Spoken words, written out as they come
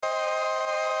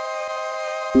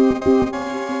I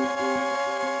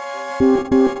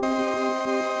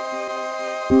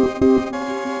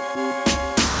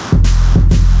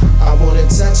wanna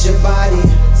touch your body,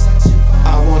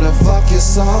 I wanna fuck your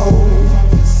soul.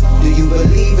 Do you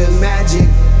believe in magic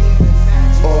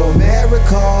or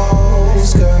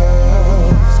miracles,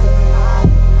 girl?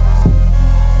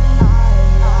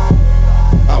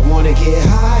 I wanna get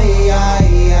high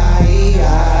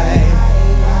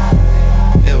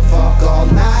and fuck all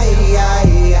night.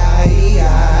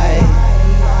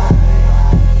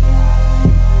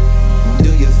 Do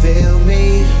you feel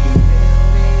me?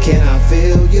 Can I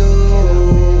feel you?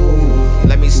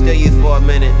 Let me steal you for a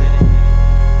minute.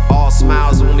 All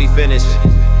smiles when we finish.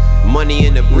 Money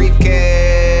in the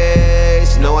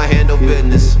briefcase. Know I handle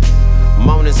business.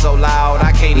 Moaning so loud,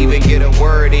 I can't even get a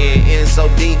word in so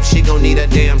deep, she gon' need a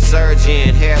damn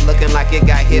surgeon. Hair looking like it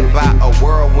got hit by a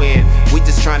whirlwind. We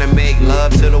just tryna make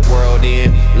love to the world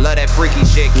in. Love that freaky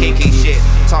shit, kinky shit.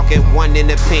 Talking one in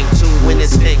the pink, two in the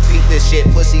stink. Peep this shit,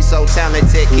 pussy so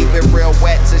talented. Keep it real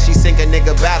wet till she sink a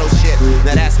nigga battleship.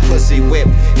 Now that's pussy whip.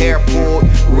 Hair pulled,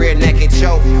 rear naked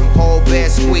choke. Whole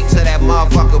bed squeak till that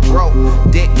motherfucker broke.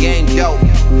 Dick game dope.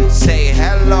 Say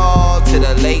hello to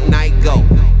the late night goat.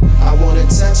 I wanna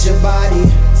touch your body,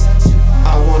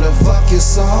 I wanna fuck your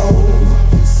soul.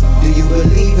 Do you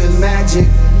believe in magic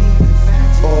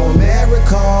or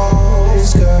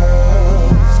miracles, girl?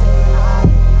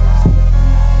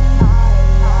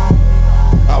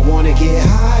 I wanna get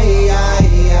high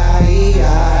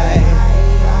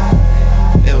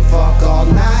and fuck all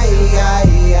night.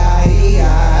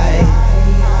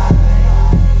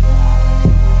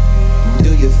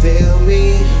 Do you feel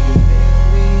me?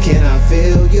 Can I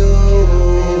feel you?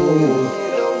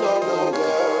 No,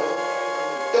 girl,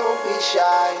 don't be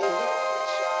shy.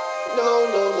 No,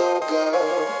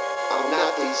 girl, I'm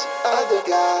not these other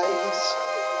guys.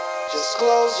 Just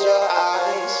close your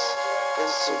eyes and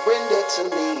surrender to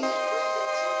me.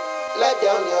 Let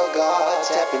down your guard,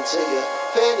 tap into your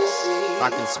fantasy. I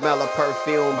can smell her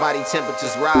perfume, body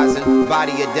temperatures rising.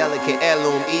 Body a delicate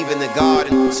heirloom, even the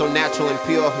garden. So natural and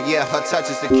pure, yeah, her touch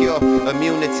is the cure.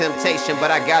 Immune to temptation,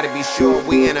 but I gotta be sure.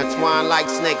 We intertwine like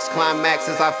snakes, climax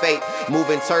is our fate.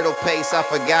 Moving turtle pace, I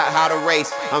forgot how to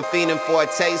race. I'm fiending for a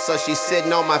taste, so she's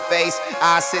sitting on my face.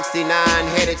 I-69,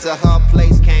 headed to her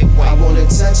place, can't wait. I wanna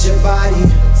touch your body,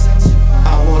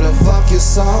 I wanna fuck your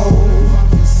soul.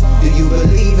 Do you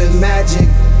believe in magic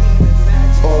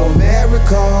or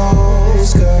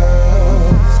miracles, girl?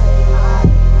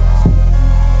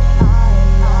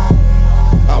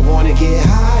 I wanna get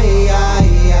high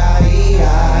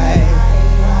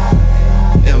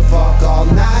and fuck all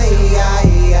night.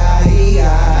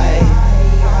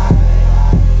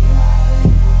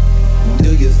 Do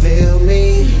you feel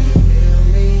me?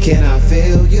 Can I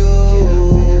feel you?